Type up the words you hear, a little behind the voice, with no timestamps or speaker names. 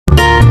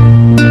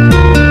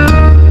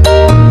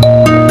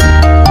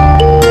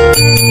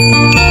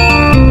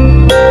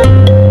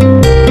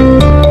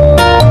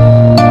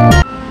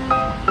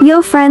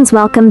friends,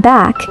 welcome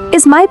back.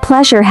 It's my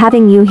pleasure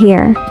having you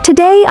here.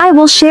 Today I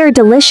will share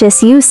delicious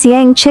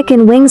Siang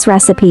chicken wings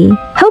recipe.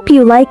 Hope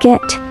you like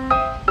it.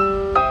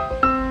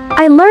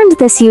 I learned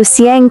this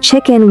Siang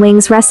chicken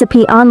wings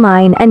recipe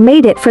online and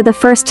made it for the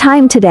first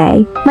time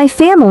today. My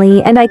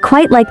family and I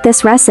quite like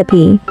this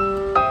recipe.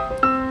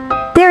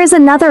 There is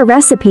another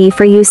recipe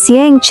for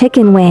Siang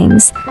chicken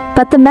wings,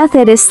 but the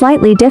method is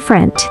slightly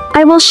different.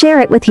 I will share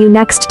it with you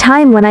next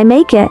time when I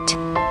make it.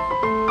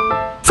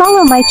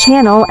 Follow my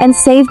channel and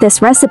save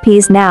this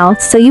recipes now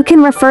so you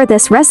can refer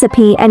this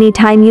recipe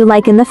anytime you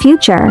like in the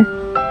future.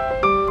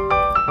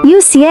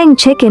 Siang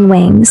chicken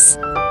wings.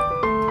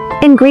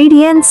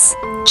 Ingredients: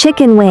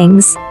 chicken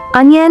wings,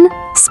 onion,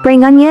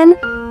 spring onion,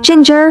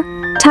 ginger,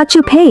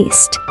 tofu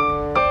paste.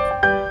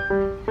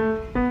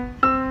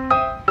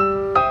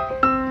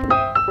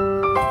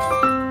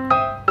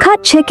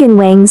 Cut chicken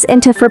wings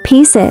into 4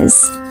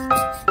 pieces.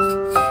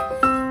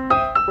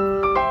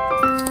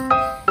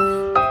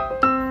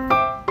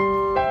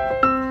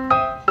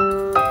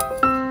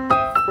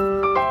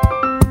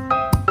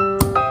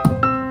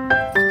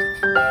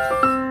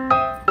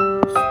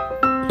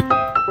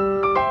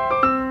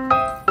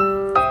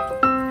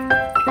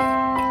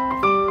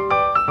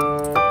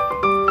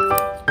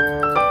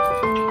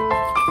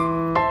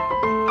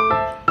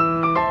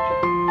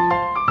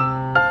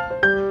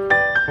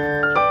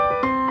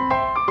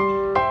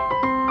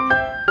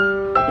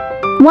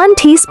 One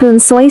teaspoon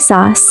soy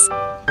sauce.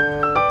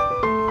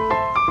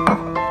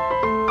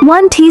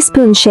 1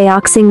 teaspoon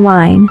Shaoxing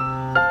wine.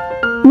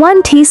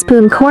 1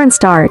 teaspoon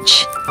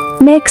cornstarch.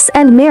 Mix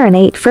and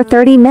marinate for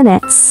 30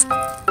 minutes.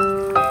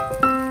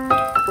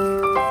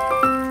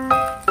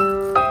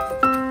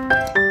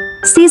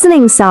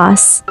 Seasoning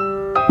sauce.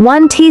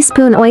 1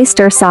 teaspoon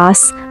oyster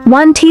sauce,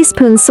 1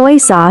 teaspoon soy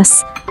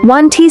sauce,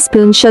 1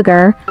 teaspoon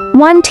sugar,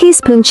 1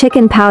 teaspoon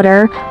chicken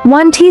powder,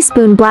 1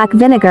 teaspoon black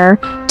vinegar,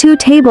 2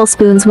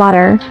 tablespoons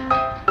water.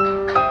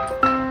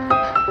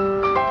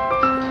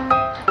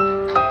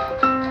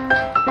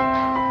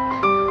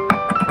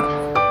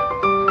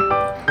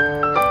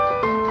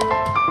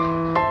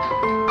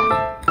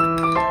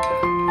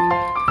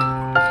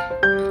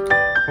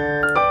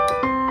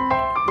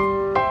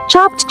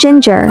 Chopped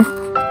ginger.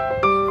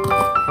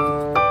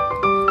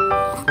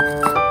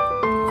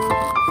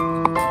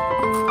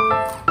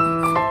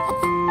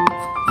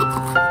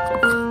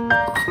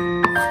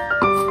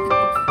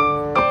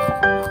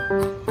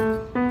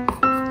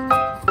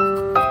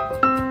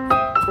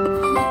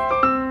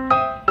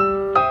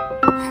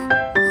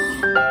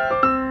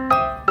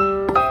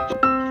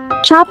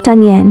 Chopped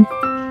onion.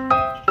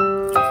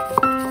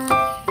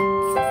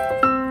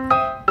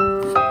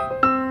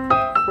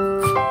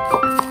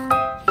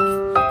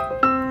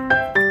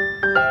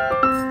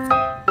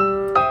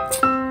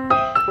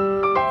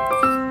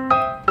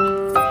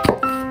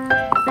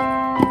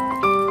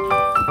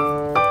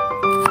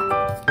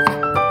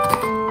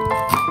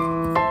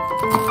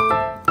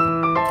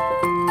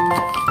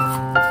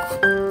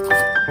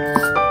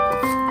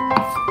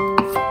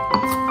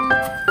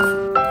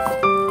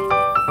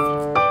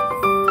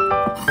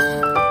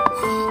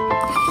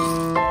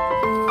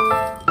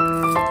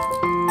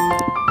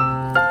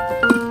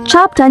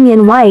 Chopped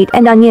onion white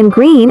and onion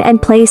green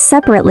and place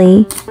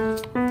separately.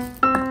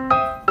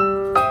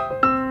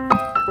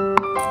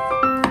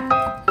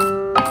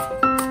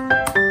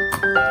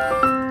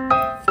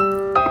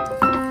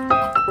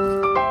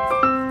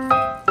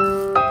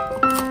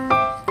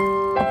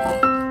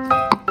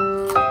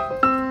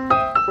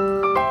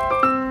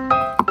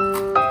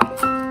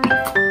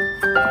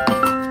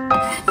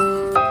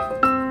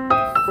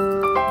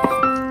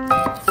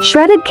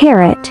 Shredded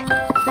carrot.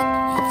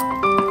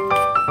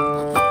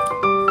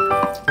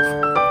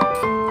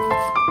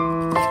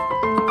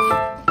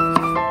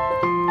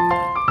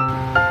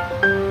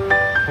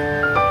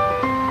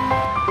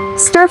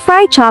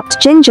 Stir-fry chopped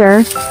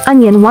ginger,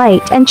 onion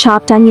white and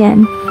chopped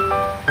onion.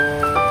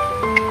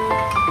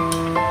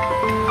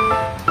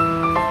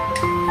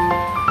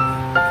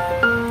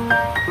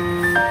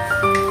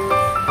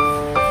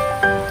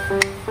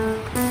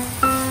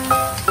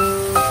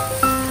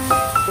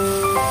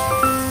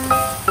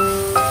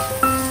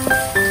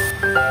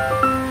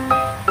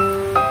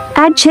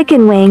 Add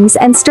chicken wings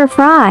and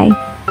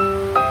stir-fry.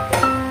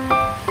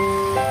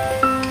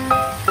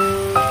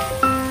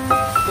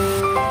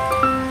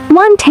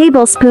 One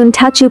tablespoon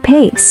tofu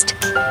paste.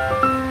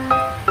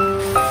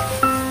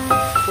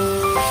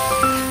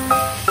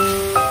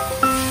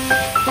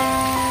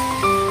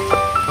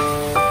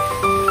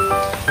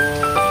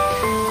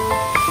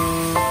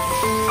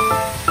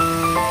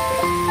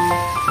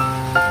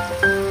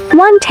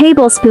 One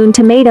tablespoon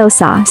tomato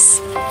sauce.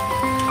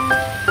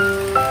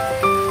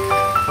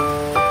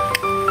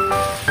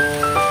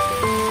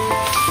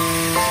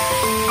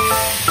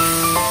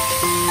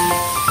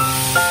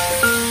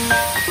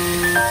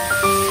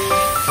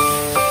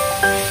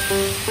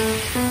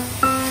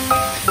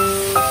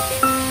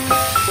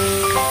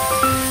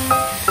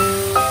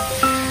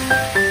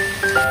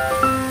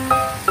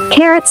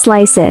 Carrot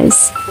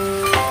slices.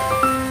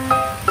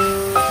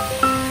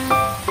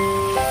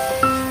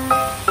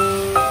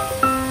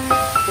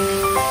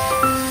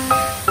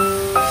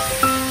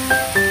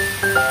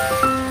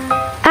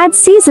 Add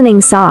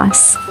seasoning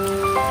sauce.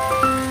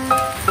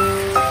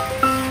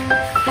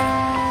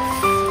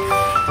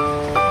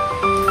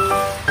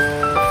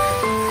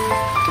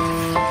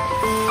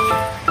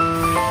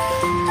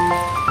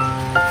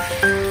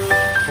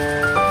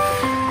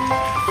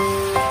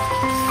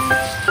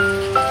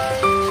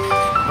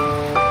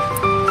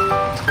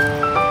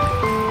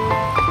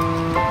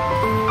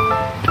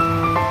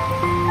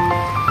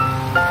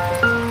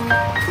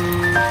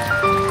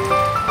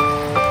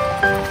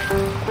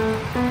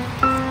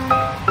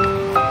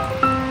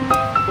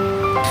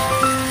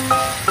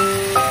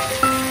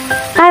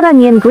 Add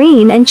onion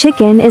green and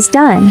chicken is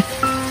done.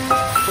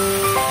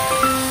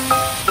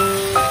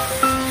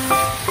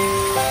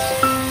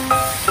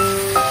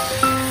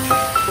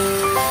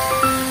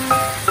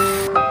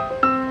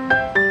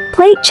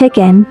 Plate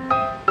chicken.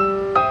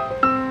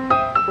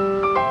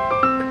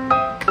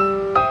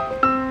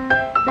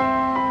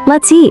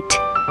 Let's eat.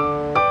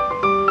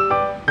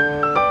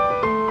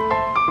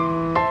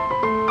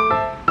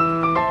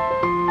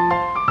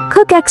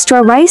 Cook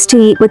extra rice to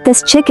eat with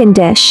this chicken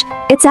dish.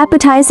 It's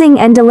appetizing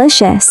and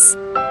delicious.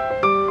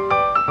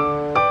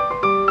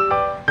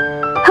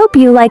 Hope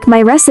you like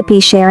my recipe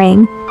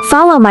sharing.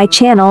 Follow my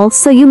channel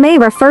so you may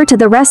refer to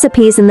the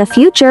recipes in the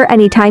future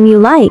anytime you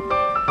like.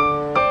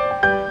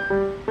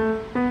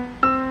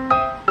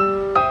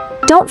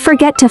 Don't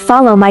forget to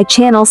follow my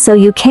channel so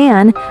you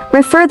can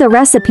refer the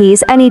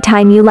recipes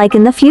anytime you like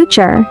in the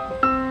future.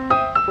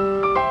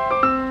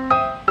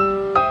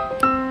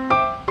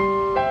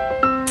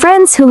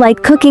 Friends who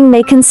like cooking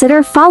may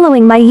consider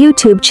following my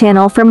YouTube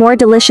channel for more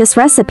delicious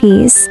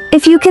recipes.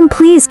 If you can,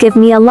 please give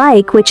me a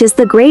like, which is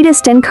the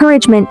greatest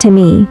encouragement to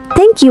me.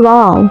 Thank you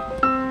all.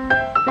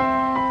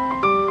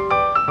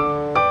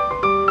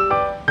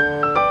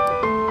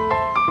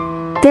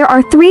 There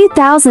are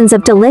 3,000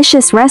 of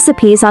delicious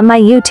recipes on my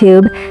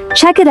YouTube.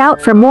 Check it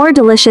out for more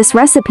delicious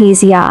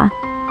recipes, yeah.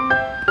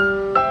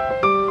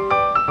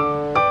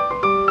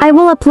 I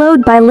will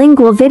upload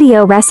bilingual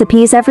video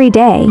recipes every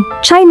day.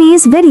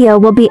 Chinese video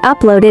will be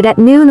uploaded at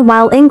noon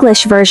while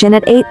English version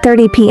at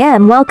 8:30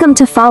 p.m. Welcome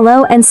to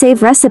follow and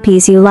save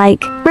recipes you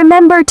like.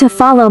 Remember to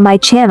follow my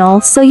channel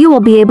so you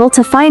will be able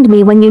to find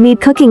me when you need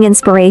cooking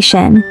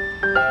inspiration.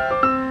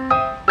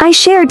 I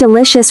share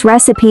delicious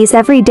recipes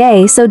every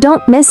day, so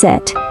don't miss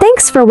it.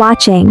 Thanks for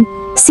watching.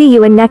 See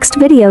you in next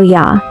video,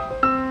 yeah.